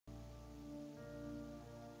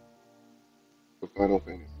Final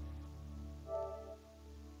Fantasy.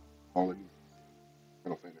 All of you,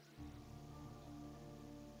 Final Fantasy.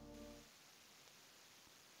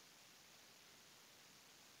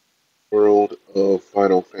 World of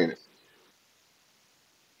Final Fantasy.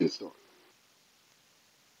 Get started.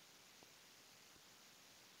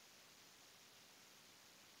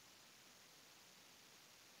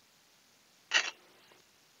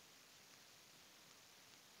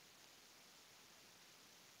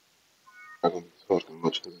 I'm not gonna be talking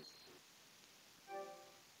much because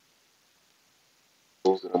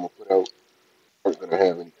those that I'm gonna put out aren't gonna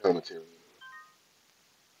have any commentary.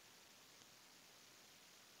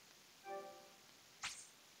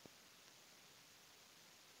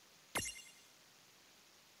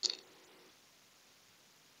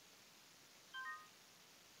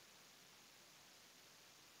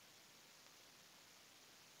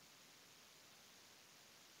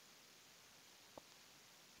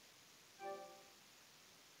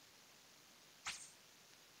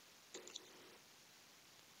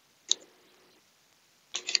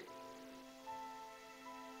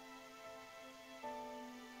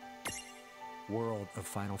 World of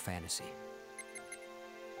Final Fantasy.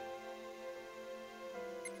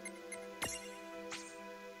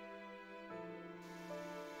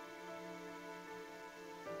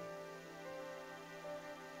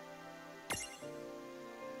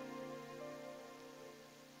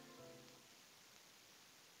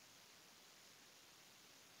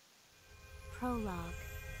 Prologue.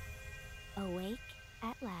 Awake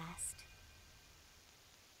at last.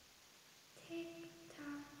 Tick tock,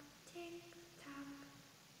 tick tock,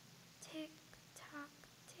 tick tock,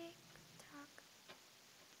 tick tock,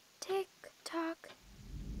 tick tock.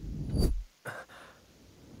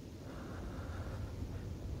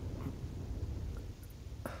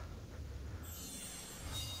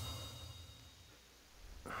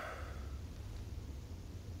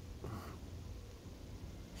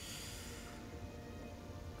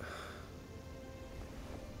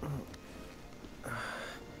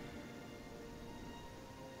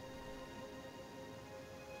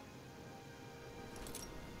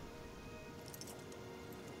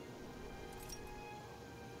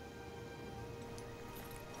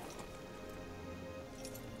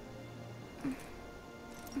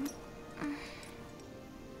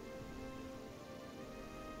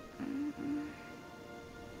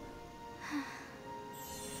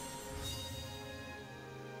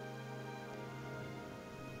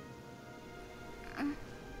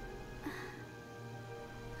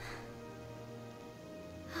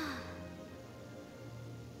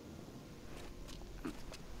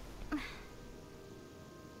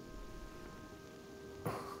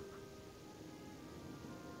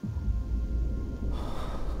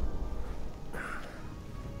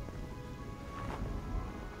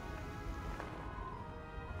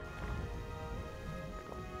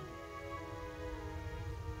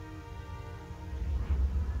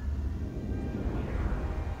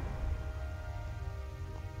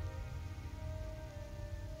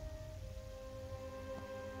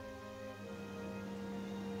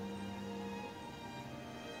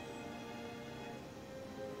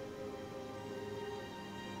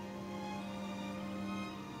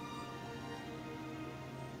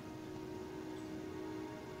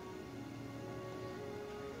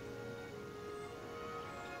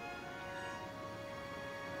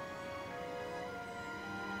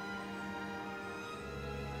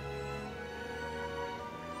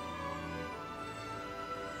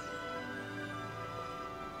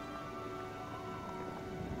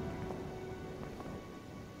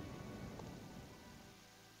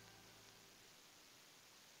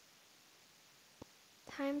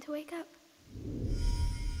 Time to wake up.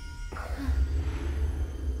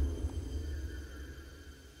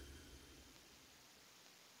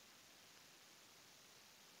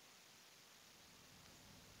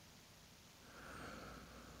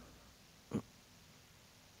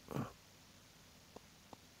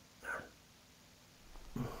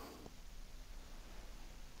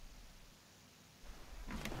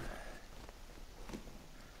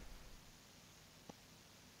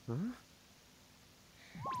 Huh?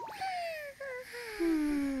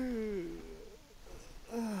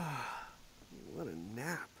 What a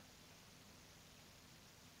nap.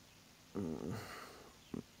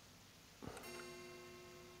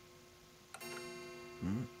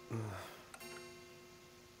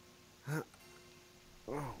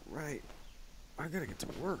 Oh, right. I gotta get to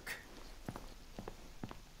work.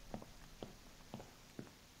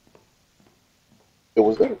 It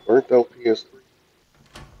was that a burnt out PS3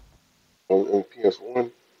 on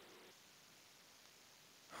PS1?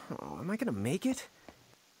 Oh, am I gonna make it?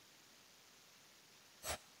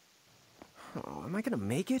 am I gonna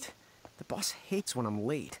make it? The boss hates when I'm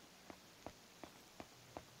late.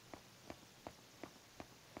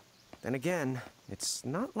 Then again, it's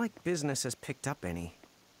not like business has picked up any.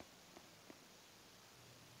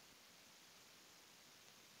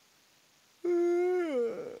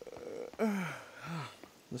 The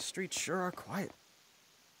streets sure are quiet.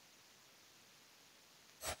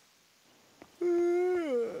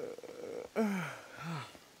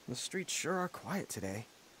 The streets sure are quiet today.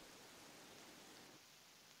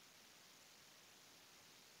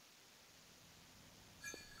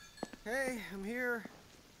 Hey, I'm here.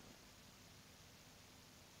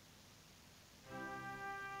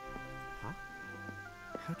 Huh?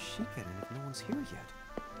 How'd she get in if no one's here yet?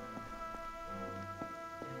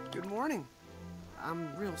 Good morning.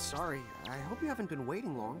 I'm real sorry. I hope you haven't been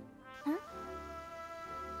waiting long. Huh?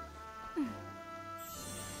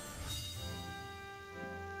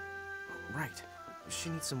 Right. She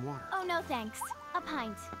needs some water. Oh, no thanks. A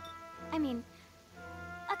pint. I mean,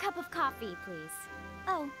 a cup of coffee, please.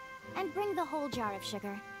 Oh, and bring the whole jar of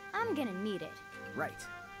sugar. I'm gonna need it. Right.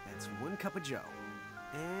 That's 1 cup of Joe.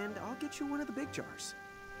 And I'll get you one of the big jars.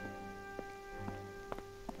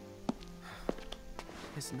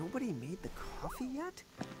 Has nobody made the coffee yet?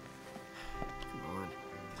 Come on,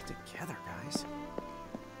 get it together, guys.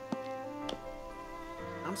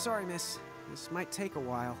 I'm sorry, miss. This might take a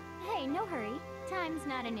while. Hey, no hurry. Time's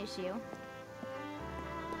not an issue.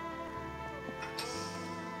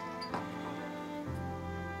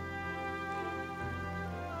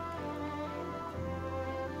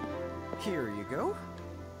 Here you go.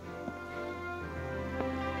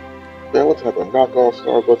 Man, what type of knockoff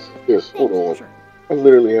Starbucks is this? Hold on. Sure. I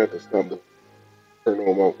literally had to stop to turn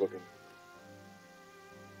on my fucking.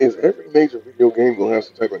 Is every major video game gonna have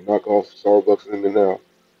some type of knockoff Starbucks in it now?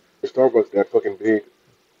 Is Starbucks that fucking big?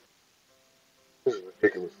 This is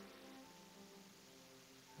ridiculous.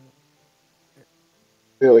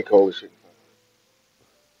 Hell, they call this shit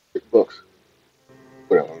 $6.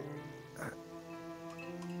 Whatever.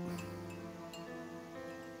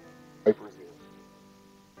 Hyper Zero.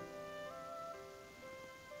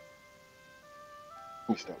 Let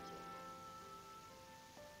me stop.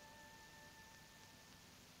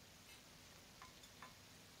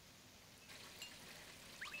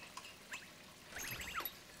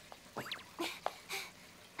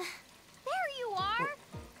 There you are!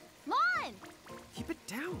 Lon! Keep it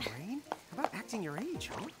down, Rain. How about acting your age,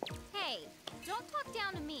 huh? Hey, don't talk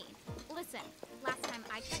down to me. Listen, last time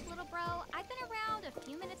I checked, little bro, I've been around a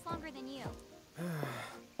few minutes longer than you.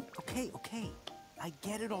 Okay. I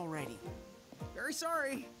get it already. Very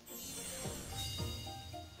sorry.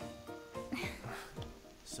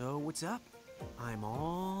 So, what's up? I'm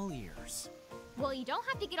all ears. Well, you don't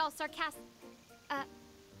have to get all sarcastic.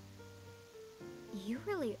 You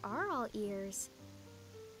really are all ears.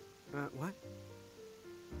 What?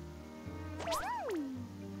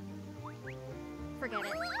 Forget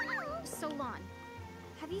it. So, Lon,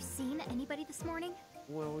 have you seen anybody this morning?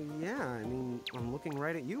 Well, yeah, I mean, I'm looking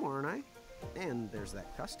right at you, aren't I? And there's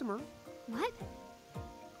that customer. What?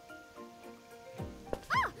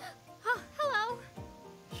 Ah! Oh, hello.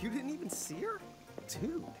 You didn't even see her?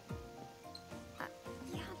 Dude.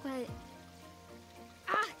 Yeah, but...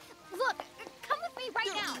 Ah! Look! Come with me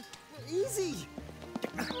right now! Easy!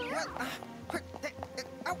 Ow,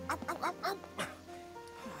 ow, ow, ow, ow.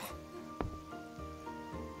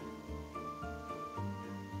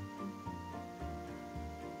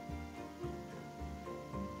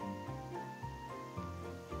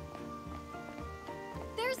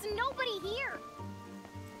 There's nobody here!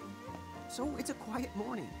 So it's a quiet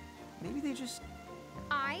morning. Maybe they just...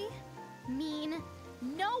 I mean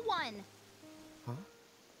no one! Huh?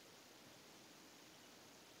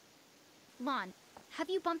 Lon, have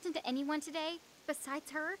you bumped into anyone today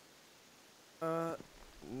besides her?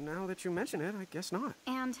 Now that you mention it, I guess not.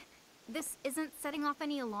 And this isn't setting off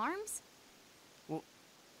any alarms? Well,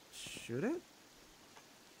 should it?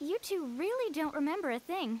 You two really don't remember a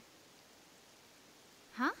thing.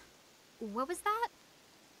 Huh? What was that?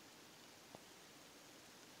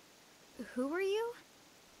 Who are you?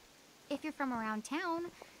 If you're from around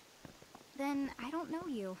town, then I don't know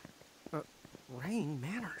you. Rain,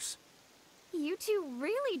 manners. You two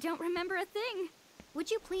really don't remember a thing.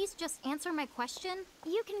 Would you please just answer my question?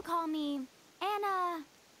 You can call me Anna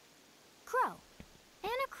Crow.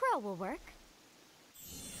 Anna Crow will work.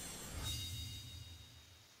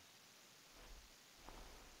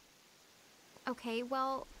 Okay,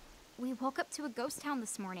 well, we woke up to a ghost town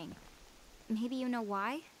this morning. Maybe you know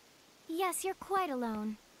why? Yes, you're quite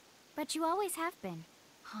alone. But you always have been.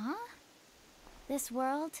 Huh? This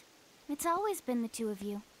world, it's always been the two of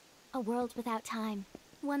you. A world without time.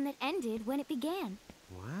 One that ended when it began.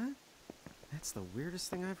 What? That's the weirdest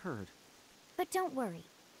thing I've heard. But don't worry.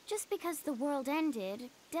 Just because the world ended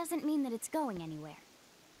doesn't mean that it's going anywhere.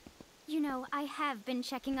 You know, I have been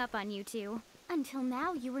checking up on you two. Until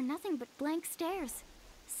now, you were nothing but blank stares.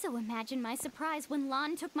 So imagine my surprise when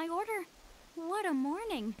Lon took my order. What a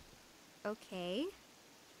morning. Okay.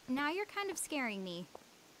 Now you're kind of scaring me.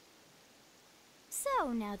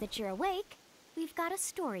 So, now that you're awake, we've got a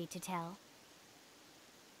story to tell.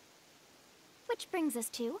 Which brings us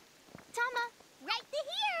to... Tama, right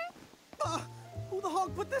here! Who the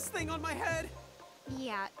hog put this thing on my head?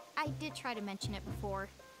 Yeah, I did try to mention it before.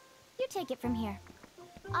 You take it from here.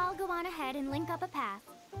 I'll go on ahead and link up a path.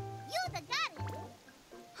 You the got it!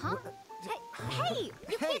 Huh? Hey,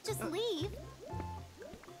 you can't just leave.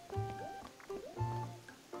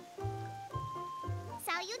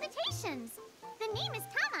 Salutations! The name is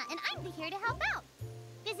Tama, and I'm here to help out.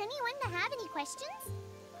 Does anyone have any questions?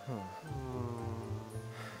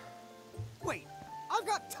 Wait, I've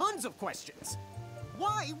got tons of questions.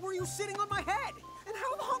 Why were you sitting on my head? And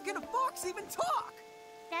how the hell can a fox even talk?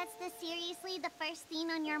 That's seriously the first thing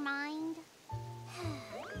on your mind?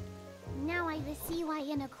 Now I see why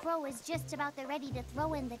Inna Crow is just about ready to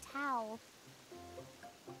throw in the towel.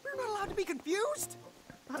 We're not allowed to be confused?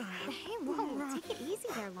 Hey, whoa, take it easy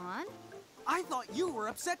there, Lon. I thought you were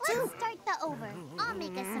upset too. Let's start the over. I'll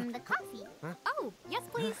make us some the coffee. Oh, yes,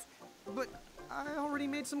 please. But I already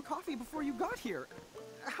made some coffee before you got here.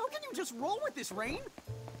 How can you just roll with this rain?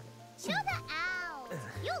 Chill the out.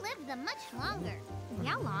 You lived much longer.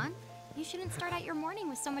 Yeah, Lon. You shouldn't start out your morning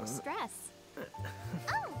with so much stress.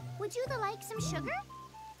 Oh, would you like some sugar?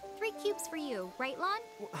 3 cubes for you, right, Lon?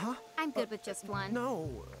 Huh? I'm good with just one. No.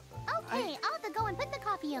 Okay, I'll go and put the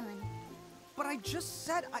coffee on. But I just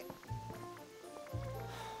said I...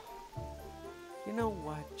 You know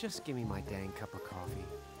what? Just give me my dang cup of coffee.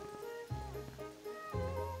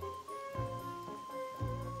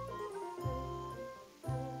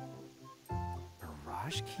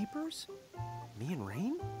 Mirage Keepers? Me and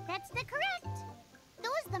Rain? That's correct.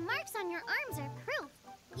 The marks on your arms are proof.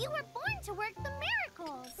 You were born to work the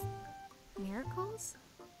miracles. Miracles?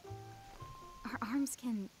 Our arms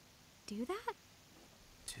can do that?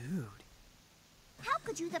 Dude. How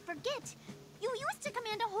could you forget? You used to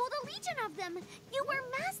command a whole legion of them. You were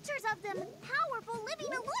masters of them, powerful living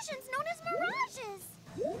illusions known as mirages.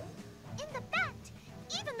 In fact,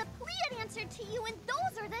 even the Pleiad answered to you, and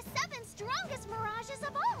those are the 7 strongest mirages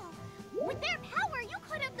of all. With their power, you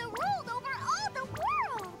could have ruled over all the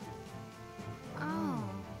world. Oh.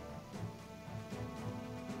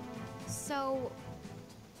 So,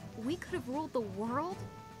 we could have ruled the world?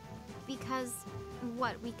 Because,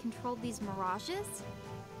 what, we controlled these mirages?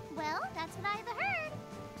 Well, that's what I've heard.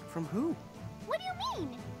 From who? What do you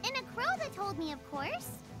mean? In a crow that told me, of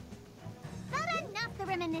course. But enough the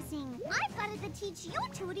reminiscing. I've got to teach you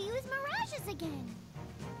two to use mirages again.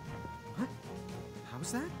 What?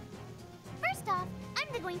 How's that? First off,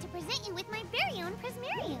 I'm going to present you with my very own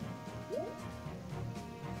Prismarium.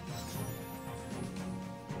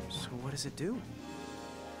 So what does it do?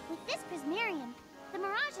 With this Prismarium, the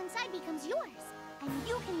mirage inside becomes yours, and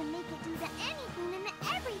you can make it do anything and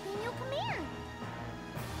everything you command.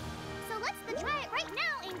 So let's try it right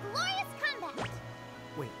now in glorious combat.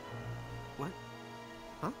 Wait, what?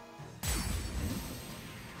 Huh?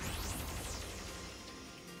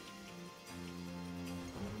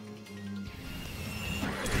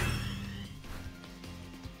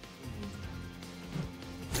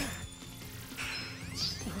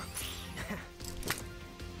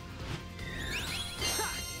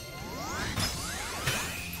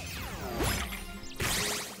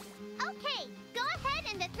 Okay, go ahead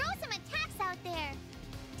and throw some attacks out there.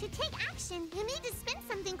 To take action, you need to spend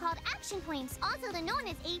something called action points, also known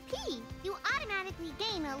as AP. You automatically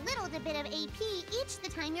gain a little bit of AP each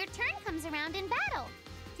time your turn comes around in battle.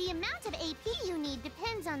 The amount of AP you need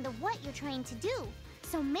depends on what you're trying to do,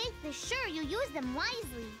 so make sure you use them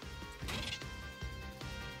wisely.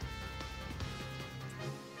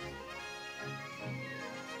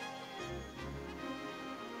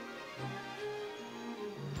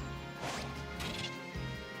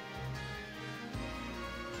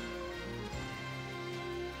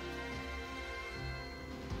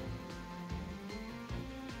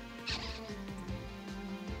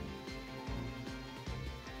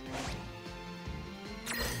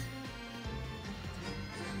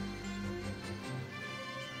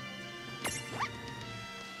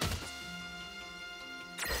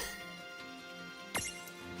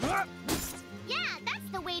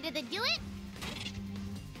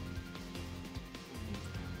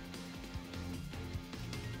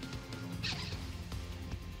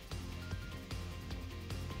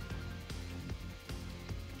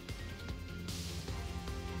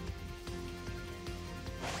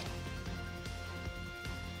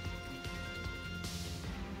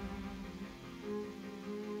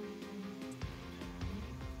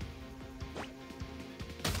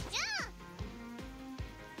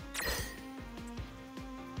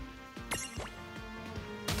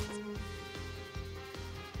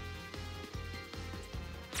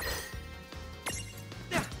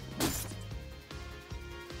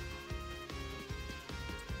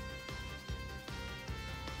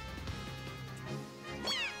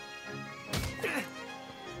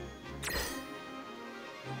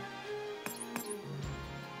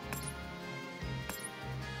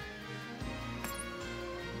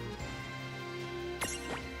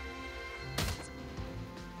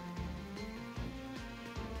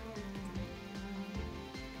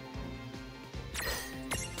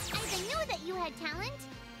 a talent?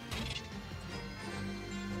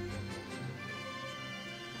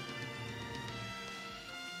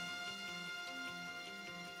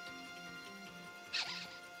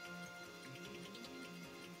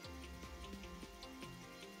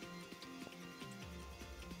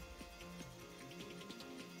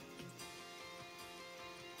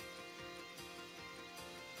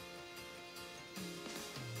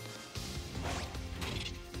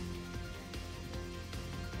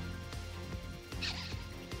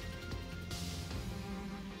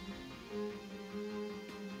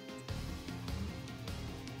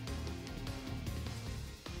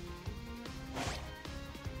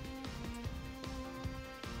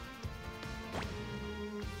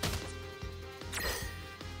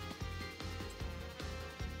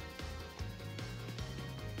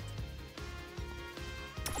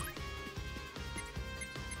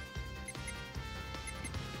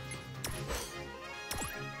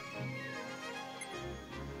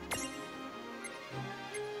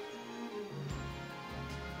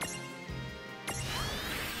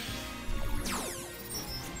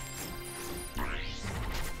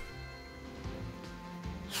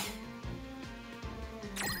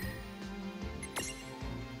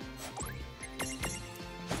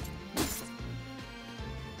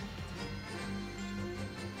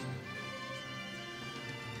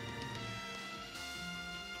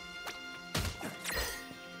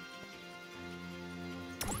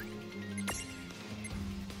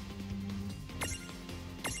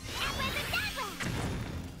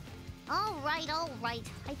 All right.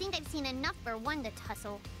 I think I've seen enough for one to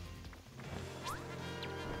tussle.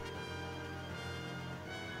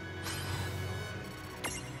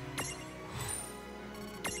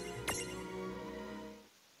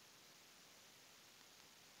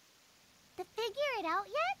 To figure it out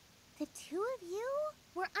yet? The two of you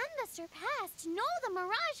were unsurpassed. No, the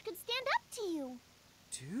Mirage could stand up to you.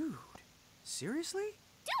 Dude, seriously?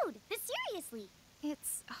 Dude, seriously.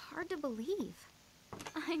 It's hard to believe.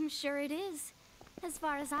 I'm sure it is. As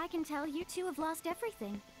far as I can tell, you two have lost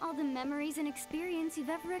everything. All the memories and experience you've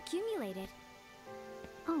ever accumulated.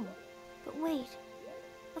 Oh, but wait.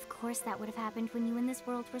 Of course that would have happened when you and this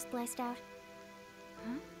world were spliced out.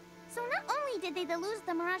 Huh? So not only did they lose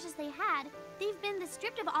the Mirages they had, they've been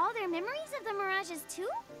stripped of all their memories of the Mirages too?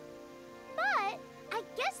 But I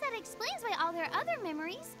guess that explains why all their other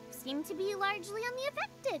memories seem to be largely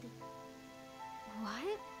unaffected.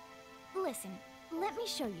 What? Listen, let me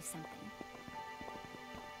show you something.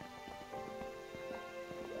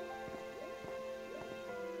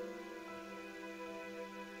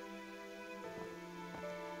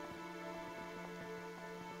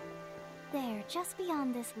 There, just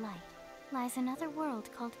beyond this light, lies another world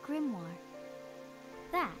called Grimoire.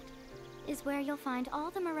 That is where you'll find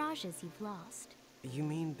all the Mirages you've lost. You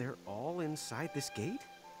mean they're all inside this gate?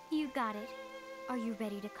 You got it. Are you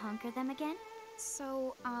ready to conquer them again?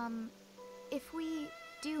 So, if we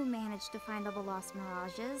do manage to find all the lost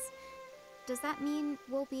Mirages, does that mean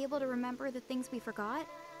we'll be able to remember the things we forgot?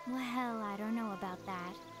 Well, I don't know about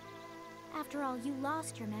that. After all, you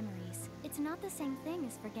lost your memories. It's not the same thing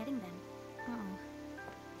as forgetting them. Oh.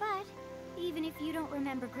 But, even if you don't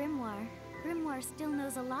remember Grimoire, Grimoire still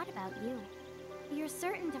knows a lot about you. You're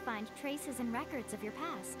certain to find traces and records of your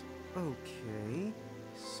past. Okay,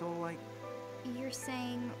 so like... You're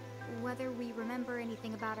saying whether we remember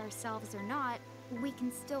anything about ourselves or not, we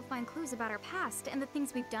can still find clues about our past and the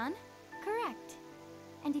things we've done? Correct.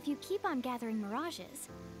 And if you keep on gathering Mirages,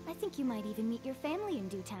 I think you might even meet your family in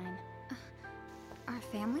due time. Our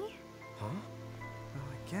family? Huh? Well,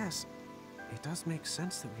 I guess it does make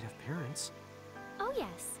sense that we'd have parents. Oh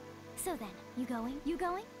yes. So then, you going? You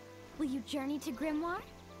going? Will you journey to Grimoire?